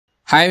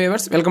Hi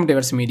viewers, welcome to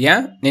YoursMedia.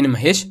 నేను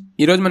మహేష్.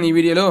 ఈరోజు మన ఈ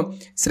వీడియోలో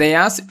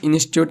Shreyas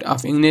institute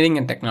of engineering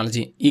and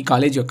technology ఈ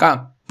కాలేజ్ యొక్క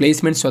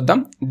ప్లేస్మెంట్స్ చూద్దాం.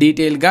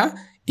 డీటెయిల్గా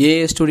ఏ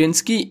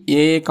స్టూడెంట్స్కి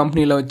ఏ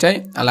కంపెనీలో వచ్చాయి,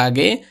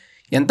 అలాగే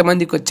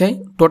ఎంతమందికి వచ్చాయి,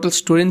 టోటల్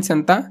స్టూడెంట్స్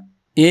ఎంత,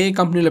 ఏ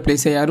కంపెనీలో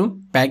ప్లేస్ అయ్యారు,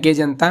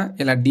 ప్యాకేజ్ ఎంత,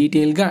 ఇలా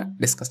డీటెయిల్గా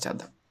డిస్కస్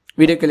చేద్దాం.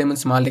 వీడియోకి వెళ్ళే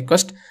ముందు స్మాల్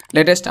రిక్వెస్ట్,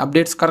 లేటెస్ట్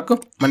అప్డేట్స్ కొరకు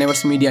మన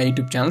YoursMedia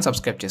యూట్యూబ్ ఛానల్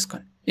సబ్స్క్రైబ్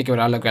చేసుకోండి. ఇక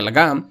వివరాల్లోకి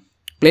వెళ్ళగా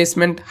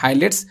ప్లేస్మెంట్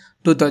హైలైట్స్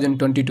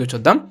 2022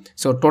 చూద్దాం.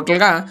 సో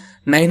టోటల్గా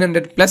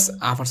 900+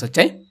 ఆఫర్స్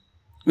వచ్చాయి.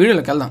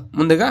 వీడియోలోకి వెళ్దాం.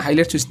 ముందుగా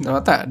హైలైట్స్ చూసిన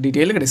తర్వాత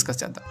డీటెయిల్గా డిస్కస్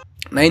చేద్దాం.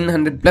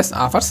 900+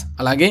 ఆఫర్స్,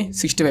 అలాగే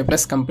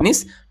 65+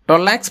 companies,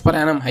 12 lakhs per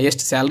annum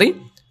highest salary,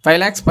 5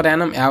 lakhs per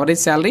annum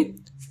average salary,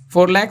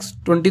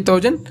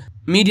 4,20,000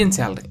 median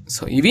salary.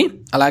 So ఇవి.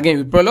 అలాగే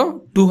విప్రోలో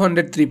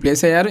 203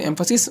 ప్లేస్ అయ్యారు.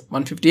 ఎంఫసిస్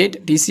 158,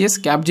 టీసీఎస్,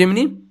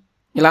 క్యాప్జెమిని,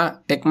 ఇలా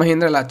టెక్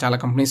మహీంద్రా, ఇలా చాలా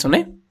కంపెనీస్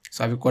ఉన్నాయి. సో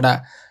అవి కూడా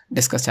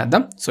డిస్కస్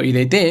చేద్దాం. సో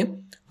ఇదైతే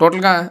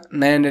టోటల్గా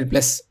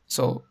 900+.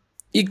 సో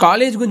ఈ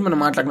కాలేజ్ గురించి మనం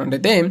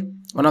మాట్లాడుకున్నట్టయితే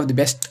one of the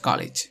best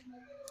college.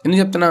 ఎందుకు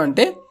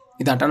చెప్తున్నామంటే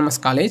ఇది autonomous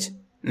college,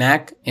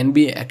 NAC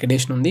NBA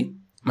accreditation ఉంది.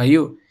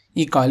 మరియు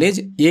ఈ కాలేజ్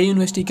ఏ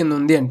యూనివర్సిటీ కింద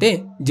ఉంది అంటే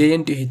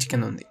JNTH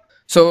కింద ఉంది.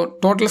 సో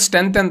టోటల్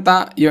స్ట్రెంత్ ఎంత,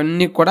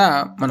 ఇవన్నీ కూడా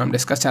మనం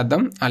డిస్కస్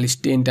చేద్దాం. ఆ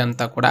లిస్ట్ ఏంటి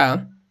అంతా కూడా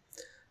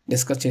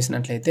డిస్కస్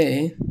చేసినట్లయితే,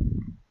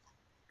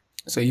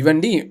 సో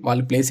ఇవ్వండి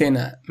వాళ్ళు ప్లేస్ అయిన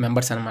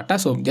మెంబర్స్ అనమాట.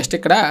 సో జస్ట్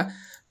ఇక్కడ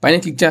పైన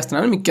క్లిక్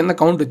చేస్తున్నాను, మీకు కింద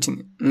కౌంట్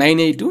వచ్చింది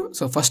 982.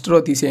 సో ఫస్ట్ రో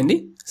తీసేయండి.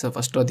 సో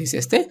ఫస్ట్ రో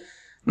తీసేస్తే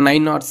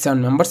 907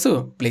 మెంబర్స్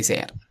ప్లేస్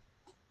అయ్యారు.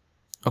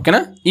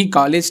 ఓకేనా. ఈ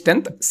కాలేజ్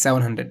స్ట్రెంత్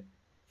 700.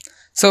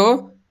 సో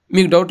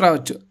మీకు డౌట్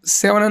రావచ్చు,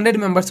 700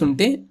 మెంబర్స్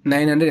ఉంటే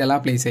 900 ఎలా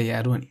ప్లేస్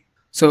అయ్యారు అని.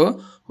 సో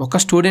ఒక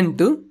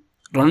స్టూడెంట్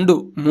 2,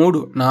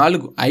 3,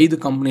 4, 5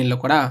 కంపెనీల్లో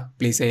కూడా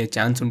ప్లేస్ అయ్యే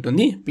ఛాన్స్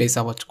ఉంటుంది, ప్లేస్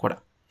అవ్వచ్చు కూడా.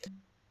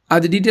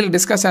 అది డీటెయిల్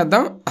డిస్కస్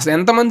చేద్దాం. అసలు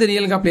ఎంతమంది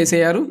రియల్గా ప్లేస్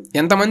అయ్యారు,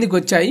 ఎంతమందికి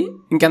వచ్చాయి,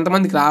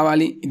 ఇంకెంతమందికి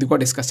రావాలి, ఇది కూడా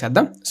డిస్కస్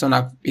చేద్దాం. సో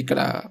నాకు ఇక్కడ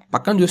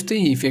పక్కన చూస్తే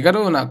ఈ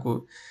ఫిగరు నాకు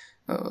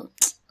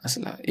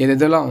అసలు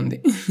ఏదేదోలా ఉంది.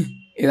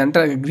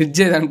 ఇదంటారు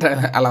గ్రిడ్జ్,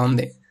 ఏదంటారు అలా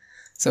ఉంది.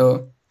 So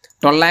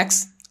 12 lakhs,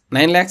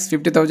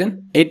 9,50,000,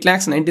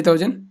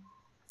 8,90,000.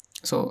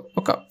 సో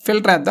ఒక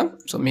ఫిల్టర్ వేద్దాం.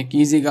 సో మీకు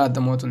ఈజీగా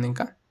అర్థమవుతుంది.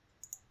 ఇంకా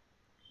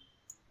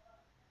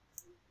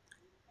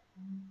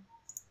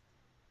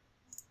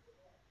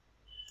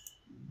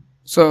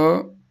సో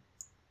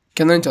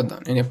కింద నుంచి వద్దాం.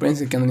 నేను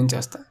ఎప్పుడైనా కింద నుంచి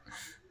వస్తాను.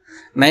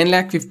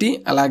 9,50,000,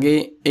 అలాగే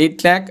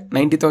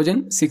 8,90,000,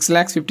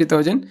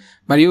 6,50,000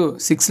 మరియు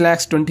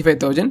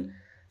 6,25,000,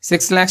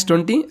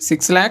 6,20,000,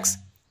 6 lakhs,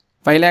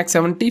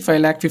 5,70,000,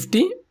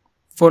 5,50,000,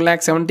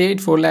 4,78,000,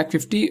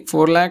 4,50,000,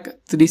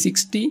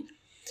 4,360,000,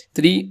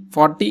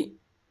 340,000,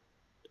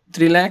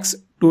 3 lakhs,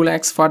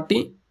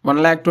 2,40,000,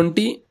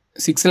 1,20,000,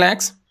 6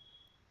 lakhs,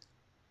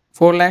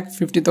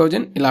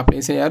 4,50,000 ఇలా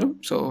ప్లేస్ అయ్యారు.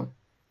 సో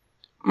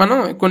మనం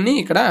కొన్ని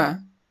ఇక్కడ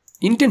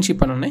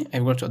ఇంటర్న్షిప్ అని ఉన్నాయి,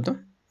 అవి కూడా చూద్దాం.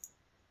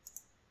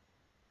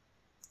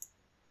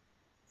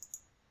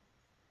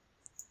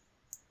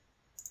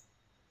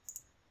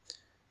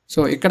 సో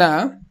ఇక్కడ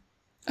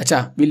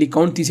వీళ్ళు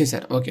కౌంట్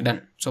తీసేశారు. Okay,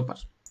 done,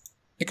 super.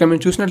 ఇక్కడ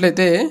మేము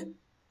చూసినట్లయితే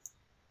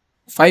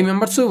 5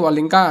 మెంబర్స్ వాళ్ళు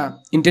ఇంకా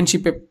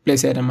ఇంటర్న్షిప్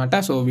ప్లేస్ అయ్యారనమాట.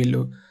 సో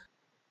వీళ్ళు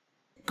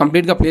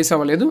కంప్లీట్గా ప్లేస్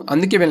అవ్వలేదు,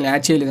 అందుకే వీళ్ళని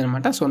యాడ్ చేయలేదు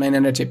అనమాట. సో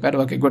 900 చెప్పారు.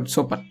 Okay, good,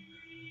 super.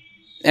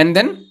 And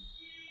then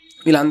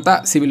వీళ్ళంతా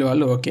సివిల్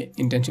వాళ్ళు. ఓకే,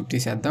 ఇంటర్న్షిప్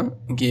తీసేద్దాం.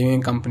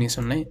 ఇంకేమేమి కంపెనీస్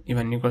ఉన్నాయి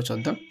ఇవన్నీ కూడా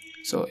చూద్దాం.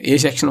 సో ఏ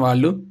సెక్షన్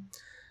వాళ్ళు,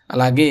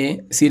 అలాగే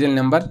సీరియల్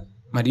నెంబర్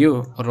మరియు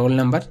రోల్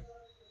నెంబర్,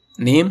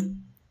 నేమ్,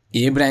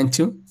 ఏ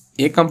బ్రాంచ్,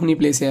 ఏ కంపెనీ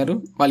ప్లేస్ అయ్యారు,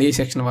 వాళ్ళు ఏ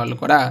సెక్షన్ వాళ్ళు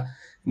కూడా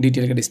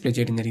డీటెయిల్గా డిస్ప్లే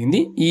చేయడం జరిగింది.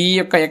 ఈ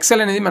యొక్క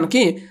ఎక్సెల్ అనేది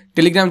మనకి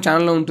టెలిగ్రామ్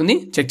ఛానల్లో ఉంటుంది,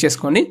 చెక్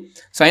చేసుకోండి.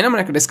 సో అయినా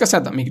మనకి డిస్కస్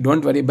చేద్దాం, మీకు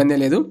డోంట్ వరీ, ఇబ్బంది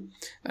లేదు.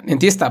 నేను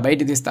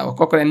బయట తీస్తా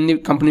ఒక్కొక్కరు ఎన్ని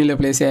కంపెనీలో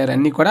ప్లేస్ అయ్యారు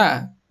అన్నీ కూడా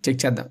చెక్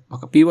చేద్దాం.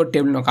 ఒక పీవోట్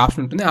టేబుల్ ఒక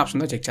ఆప్షన్ ఉంటుంది,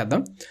 ఆప్షన్లో చెక్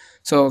చేద్దాం.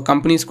 సో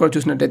కంపెనీస్ కూడా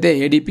చూసినట్టయితే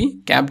ఏడిపి,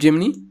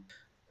 క్యాప్జెమిని,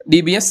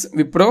 డిబిఎస్,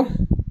 విప్రో,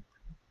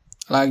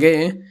 అలాగే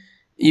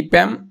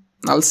ఈప్యామ్,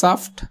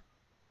 నల్సాఫ్ట్,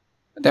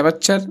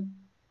 రెవచ్చర్,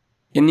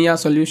 ఎన్ఇఆర్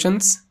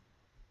సొల్యూషన్స్,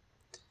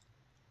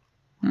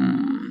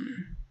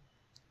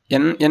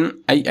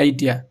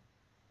 NNIIT,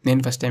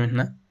 నేను ఫస్ట్ టైం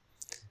వింటున్నా,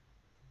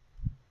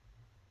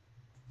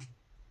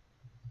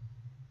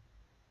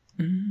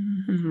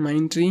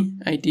 Mindtree,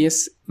 ITS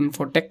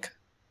Infotech,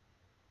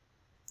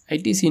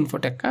 ITC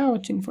Infotech,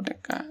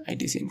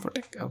 ITC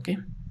Infotech, okay,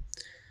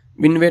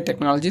 విన్వే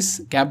technologies,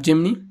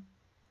 Capgemini,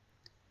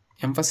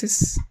 emphasis,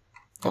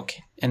 okay.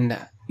 And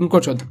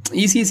ఇంకోటి చూద్దాం,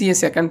 ECCS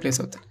సెకండ్ ప్లేస్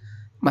అవుతారు.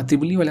 మా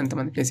త్రిబుల్ వాళ్ళు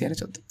ఎంతమంది ప్లేస్ అయ్యారో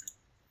చూద్దాం.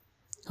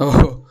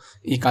 ఓహో,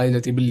 ఈ కాలేజ్లో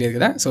త్రిబుల్ లేదు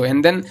కదా. సో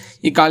అండ్ దెన్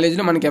ఈ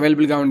కాలేజ్లో మనకి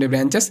అవైలబుల్గా ఉండే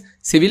branches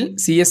civil,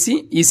 CSE,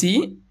 ECE,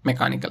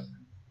 mechanical.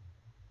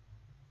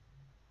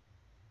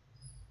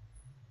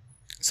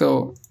 So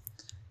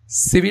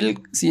civil,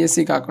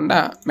 CSE కాకుండా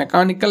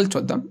మెకానికల్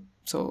చూద్దాం.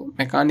 సో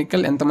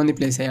మెకానికల్ ఎంతమంది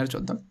ప్లేస్ అయ్యారో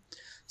చూద్దాం.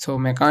 సో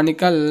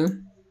మెకానికల్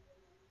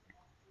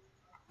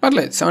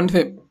పర్లేదు,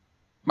 75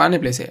 బాగానే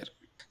ప్లేస్ అయ్యారు.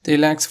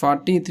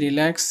 3,40,000, 3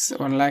 lakhs,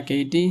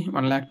 1,80,000,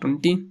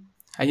 1,20,000,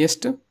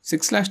 హైయెస్ట్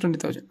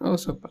 6,20,000. ఓ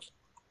సూపర్.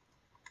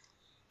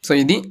 సో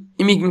ఇది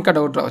మీకు ఇంకా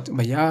డౌట్ రావచ్చు,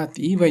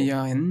 భయ్యా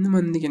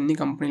ఎంతమందికి ఎన్ని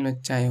కంపెనీలు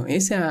వచ్చాయో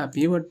వేసా,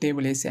 పీవట్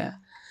టేబుల్ వేసా.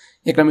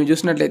 ఇక్కడ మీరు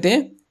చూసినట్లయితే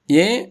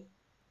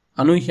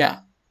అనూహ్య,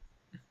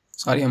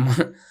 సారీ అమ్మ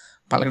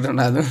పలకడం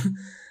రాదు,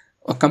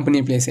 ఒక కంపెనీ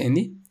ప్లేస్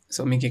అయింది.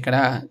 సో మీకు ఇక్కడ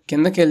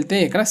కిందకి వెళ్తే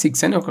ఇక్కడ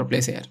 6 అని ఒక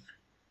ప్లేస్ అయ్యారు.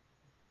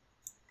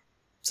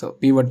 సో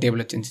పీవట్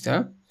టేబుల్ వచ్చింది.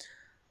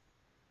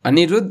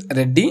 అనిరుద్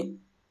రెడ్డి,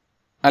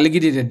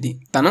 అలిగిరి రెడ్డి,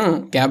 తను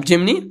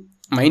Capgemini,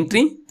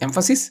 Mindtree,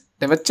 emphasis,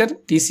 రెవెచర్,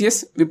 TCS,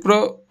 Wipro,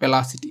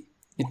 velocity,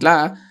 ఇట్లా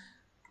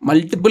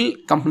మల్టిపుల్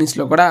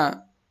కంపెనీస్లో కూడా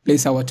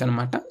ప్లేస్ అవ్వచ్చు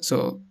అనమాట. సో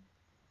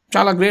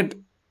చాలా గ్రేట్,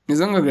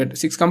 నిజంగా గ్రేట్.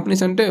 6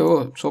 కంపెనీస్ అంటే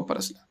సూపర్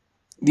అసలు.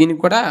 దీనికి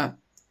కూడా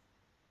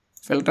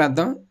ఫిల్టర్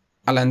వేద్దాం,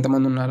 అలా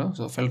ఎంతమంది ఉన్నారో.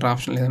 సో ఫిల్టర్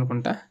ఆప్షన్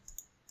లేదనుకుంటా,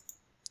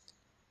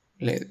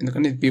 లేదు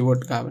ఎందుకంటే ఇది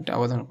పీవోట్ కాబట్టి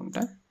అవ్వదు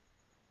అనుకుంటా.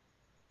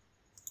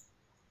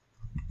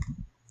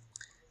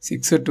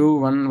 6, 2,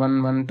 1, 1,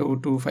 1, 2,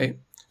 2, 5.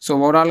 సో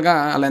ఓవరాల్గా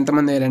అలా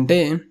ఎంతమంది అయ్యారంటే,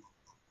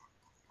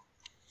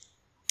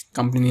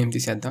 కంపెనీ నేమ్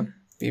తీసేద్దాం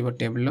పీవట్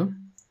టేబుల్లో.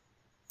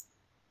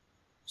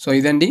 సో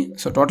ఇదండి.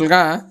 సో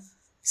టోటల్గా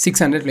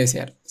 600 ప్లేస్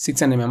అయ్యారు,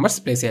 600 మెంబర్స్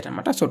ప్లేస్ అయ్యారు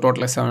అనమాట. సో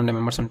టోటల్గా 700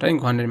 మెంబర్స్ ఉంటారు,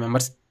 ఇంకో 100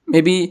 మెంబర్స్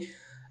మేబీ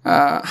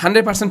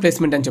 100%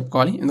 ప్లేస్మెంట్ అని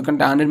చెప్పుకోవాలి.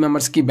 ఎందుకంటే 100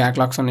 మెంబర్స్కి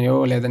బ్యాక్లాగ్స్ ఉన్నాయో,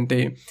 లేదంటే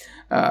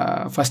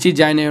ఫస్ట్ ఇయర్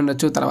జాయిన్ అయ్యి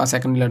ఉండొచ్చు, తర్వాత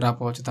సెకండ్ ఇయర్లో డ్రాప్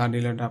అవ్వచ్చు, థర్డ్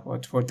ఇయర్లో డ్రాప్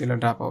అవ్వచ్చు, ఫోర్త్ ఇయర్లో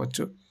డ్రాప్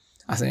అవ్వచ్చు,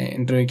 అసలు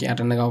ఇంటర్వ్యూకి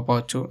అటెండ్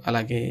కాకపోవచ్చు,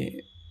 అలాగే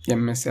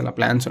ఎంఎస్సీ అలా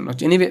ప్లాన్స్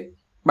ఉండొచ్చు. ఎనీవే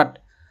బట్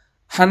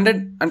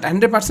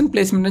 100%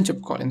 ప్లేస్మెంట్ అని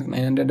చెప్పుకోవాలి. ఎందుకు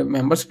 900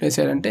 మెంబర్స్ ప్లేస్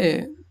అయ్యారంటే,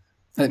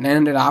 అది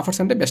 900 ఆఫర్స్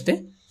అంటే బెస్టే.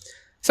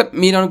 సో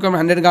మీరు అనుకున్న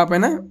 100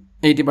 కాకపోయినా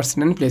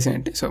 80% అని ప్లేస్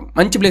అయ్యంటే, సో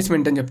మంచి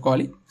ప్లేస్మెంట్ అని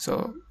చెప్పుకోవాలి. సో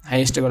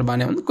హైయెస్ట్ కూడా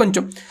బాగానే ఉంది.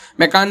 కొంచెం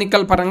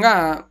మెకానికల్ పరంగా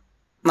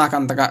నాకు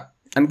అంతగా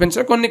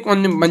అనిపించలేదు,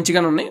 కొన్ని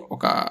మంచిగానే ఉన్నాయి,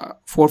 ఒక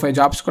 4-5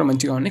 జాబ్స్ కూడా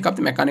మంచిగా ఉన్నాయి,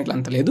 కాకపోతే మెకానికల్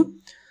అంత లేదు.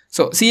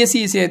 సో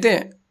సిఎస్ఈసి అయితే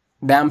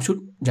డ్యామ్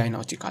షూట్ జాయిన్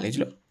అవ్వచ్చు ఈ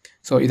కాలేజ్లో.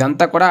 సో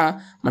ఇదంతా కూడా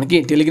మనకి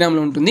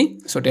టెలిగ్రామ్లో ఉంటుంది.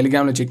 సో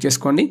టెలిగ్రామ్లో చెక్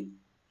చేసుకోండి.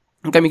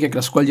 ఇంకా మీకు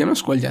ఇక్కడ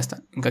స్క్రోల్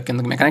చేస్తాను, ఇంకా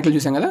కింద మెకానికల్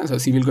చూసాం కదా, సో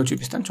సివిల్ కూడా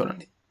చూపిస్తాను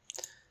చూడండి.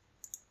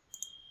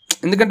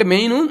 ఎందుకంటే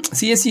మెయిన్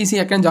సిఎస్ఈసి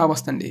ఎక్కడ జాబ్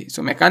వస్తుంది, సో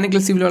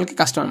మెకానికల్ సివిల్ వాళ్ళకి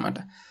కష్టం అనమాట.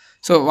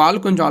 సో వాళ్ళు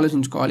కొంచెం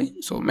ఆలోచించుకోవాలి.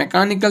 సో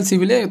మెకానికల్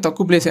సివిలే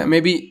తక్కువ ప్లేస్,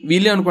 మేబీ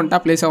వీళ్ళే అనుకుంటా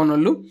ప్లేస్ అవ్వని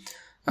వాళ్ళు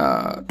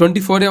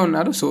 24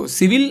 ఉన్నారు. సో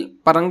సివిల్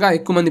పరంగా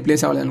ఎక్కువ మంది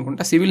ప్లేస్ అవ్వాలి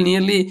అనుకుంటా, సివిల్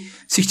నియర్లీ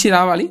 60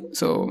 రావాలి.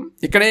 సో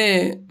ఇక్కడే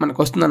మనకు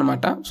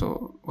వస్తుందన్నమాట. సో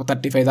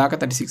 35 దాకా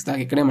 36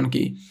 దాకా ఇక్కడే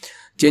మనకి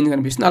చేంజ్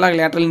కనిపిస్తుంది. అలాగే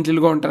లేటరల్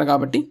ఎంట్రీలుగా ఉంటారు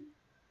కాబట్టి.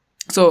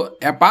 సో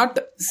అపార్ట్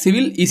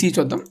సివిల్ ఈసీ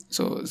చూద్దాం.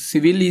 సో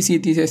సివిల్ ఈసీ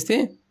తీసేస్తే,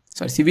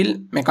 సివిల్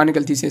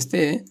మెకానికల్ తీసేస్తే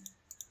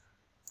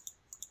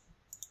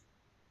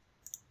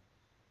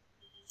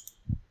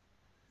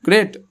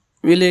గ్రేట్,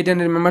 వీళ్ళు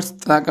 800 మెంబర్స్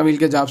దాకా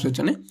వీళ్ళకే జాబ్స్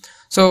వచ్చాయి.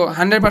 సో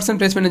 100%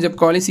 ప్లేస్మెంట్ అని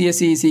చెప్పుకోవాలి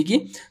సిఎస్ఈసికి.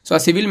 సో ఆ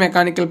సివిల్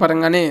మెకానికల్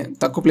పరంగానే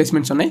తక్కువ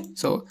ప్లేస్మెంట్స్ ఉన్నాయి.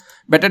 So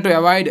better to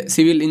avoid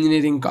civil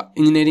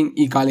engineering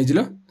ఈ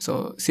కాలేజీలో. సో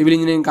సివిల్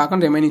ఇంజనీరింగ్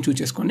కాకుండా రిమైనింగ్ చూస్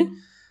చేసుకోండి.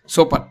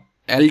 సూపర్,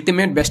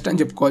 అల్టిమేట్ బెస్ట్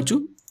అని చెప్పుకోవచ్చు.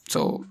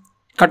 సో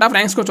కట్ ఆఫ్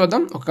ర్యాంక్స్ కూడా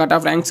చూద్దాం. ఒక cut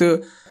off ranks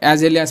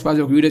as early as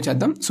possible ఒక వీడియో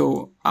చేద్దాం. సో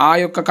ఆ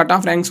యొక్క కట్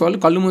ఆఫ్ ర్యాంక్స్ వాళ్ళు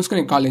కళ్ళు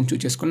మూసుకొని కాలేజ్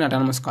చూస్ చేసుకుని,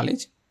 అటానమస్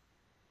కాలేజ్,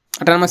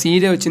 అటానమస్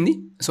ఈడే వచ్చింది.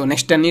 సో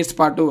నెక్స్ట్ 10 years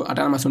పాటు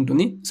అటానమస్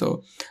ఉంటుంది. సో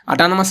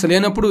అటానమస్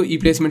లేనప్పుడు ఈ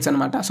ప్లేస్మెంట్స్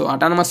అనమాట. సో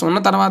అటానమస్ ఉన్న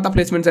తర్వాత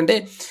ప్లేస్మెంట్స్ అంటే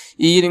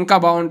ఈ ఇంకా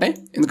బాగుంటాయి,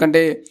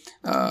 ఎందుకంటే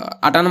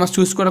అటానమస్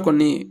చూసి కూడా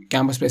కొన్ని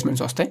క్యాంపస్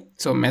ప్లేస్మెంట్స్ వస్తాయి.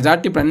 సో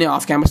మెజారిటీ ఇప్పుడు అన్నీ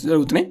ఆఫ్ క్యాంపస్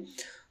జరుగుతున్నాయి.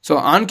 సో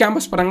ఆన్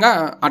క్యాంపస్ పరంగా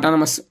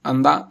అటానమస్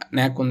ఉందా,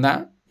 న్యాక్ ఉందా,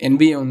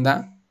 ఎన్బిఏ ఉందా,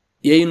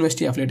 ఏ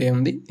యూనివర్సిటీ అఫిలియేట్ అయి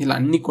ఉంది, ఇలా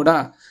అన్నీ కూడా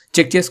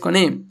చెక్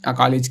చేసుకొని ఆ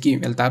కాలేజ్కి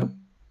వెళ్తారు.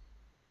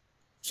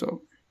 సో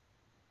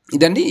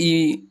ఇదండి, ఈ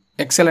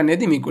ఎక్సెల్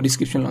అనేది మీకు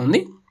డిస్క్రిప్షన్లో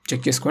ఉంది,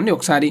 చెక్ చేసుకోండి,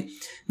 ఒకసారి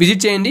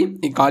విజిట్ చేయండి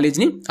ఈ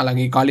కాలేజ్ని.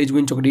 అలాగే ఈ కాలేజ్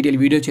గురించి ఒక డీటెయిల్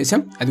వీడియో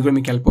చేసాం, అది కూడా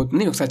మీకు హెల్ప్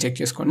అవుతుంది, ఒకసారి చెక్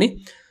చేసుకోండి.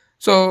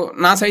 సో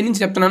నా సైడ్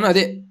నుంచి చెప్తున్నాను,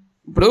 అదే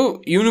ఇప్పుడు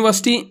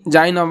యూనివర్సిటీ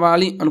జాయిన్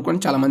అవ్వాలి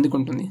అనుకుని చాలామందికి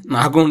ఉంటుంది,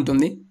 నాకు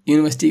ఉంటుంది.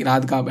 యూనివర్సిటీ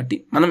రాదు కాబట్టి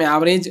మనం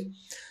యావరేజ్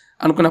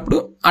అనుకున్నప్పుడు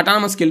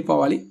అటానమస్కి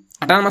వెళ్ళిపోవాలి,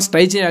 అటానమస్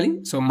ట్రై చేయాలి.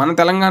 సో మన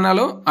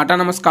తెలంగాణలో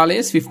అటానమస్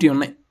కాలేజెస్ 50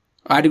 ఉన్నాయి,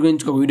 వాటి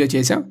గురించి ఒక వీడియో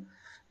చేసాం.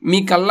 మీ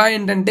కల్లా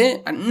ఏంటంటే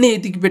అన్నీ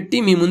ఎతికి పెట్టి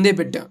మీ ముందే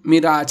పెట్టాం,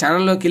 మీరు ఆ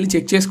ఛానల్లోకి వెళ్ళి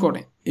చెక్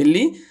చేసుకోవడం,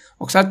 వెళ్ళి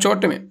ఒకసారి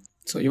చూడటమే.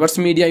 So yours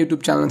media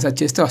YouTube channel search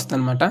చేస్తే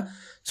వస్తుందన్నమాట.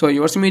 సో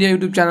యువర్స్ మీడియా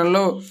యూట్యూబ్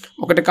ఛానల్లో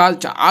ఒకటి కాదు,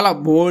 చాలా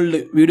బోల్డ్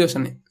వీడియోస్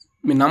ఉన్నాయి,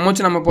 మీరు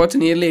నమ్మొచ్చు నమ్మకపోవచ్చు,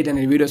 నియర్లీ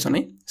 800 వీడియోస్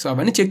ఉన్నాయి. సో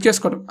అవన్నీ చెక్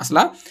చేసుకోవడం,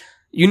 అసలు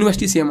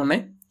యూనివర్సిటీస్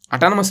ఏమున్నాయి,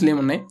 అటానమస్లు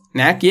ఏమున్నాయి,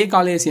 న్యాక్ ఏ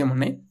కాలేజెస్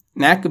ఏమున్నాయి,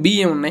 న్యాక్ బి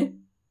ఏమున్నాయి,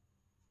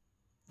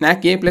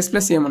 న్యాక్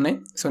A++ ఏమున్నాయి.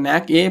 సో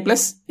న్యాక్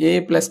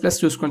A++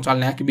 చూసుకొని చాలు,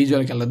 న్యాక్ బి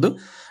జోలికి వెళ్ళొద్దు.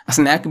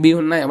 అసలు న్యాక్ బి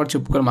ఉన్నా ఎవరు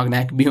చెప్పుకోరు మాకు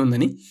న్యాక్ బి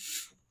ఉందని,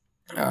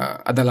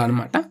 అదలా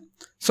అనమాట.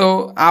 సో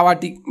ఆ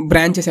వాటి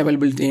బ్రాంచెస్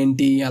అవైలబిలిటీ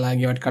ఏంటి,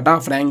 అలాగే వాటి కట్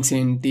ఆఫ్ ర్యాంక్స్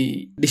ఏంటి,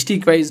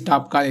 డిస్ట్రిక్ట్ వైజ్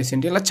టాప్ కాలేజెస్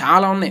ఏంటి, ఇలా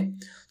చాలా ఉన్నాయి.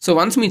 సో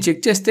వన్స్ మీరు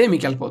చెక్ చేస్తే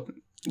మీకు హెల్ప్ అవుతుంది,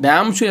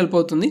 డ్యామ్ షూర్ హెల్ప్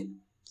అవుతుంది.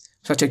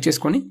 సో చెక్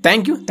చేసుకోండి.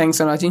 Thanks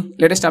for watching.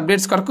 Latest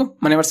updates కొరకు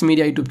మన yours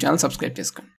media YouTube channel subscribe చేసుకోండి.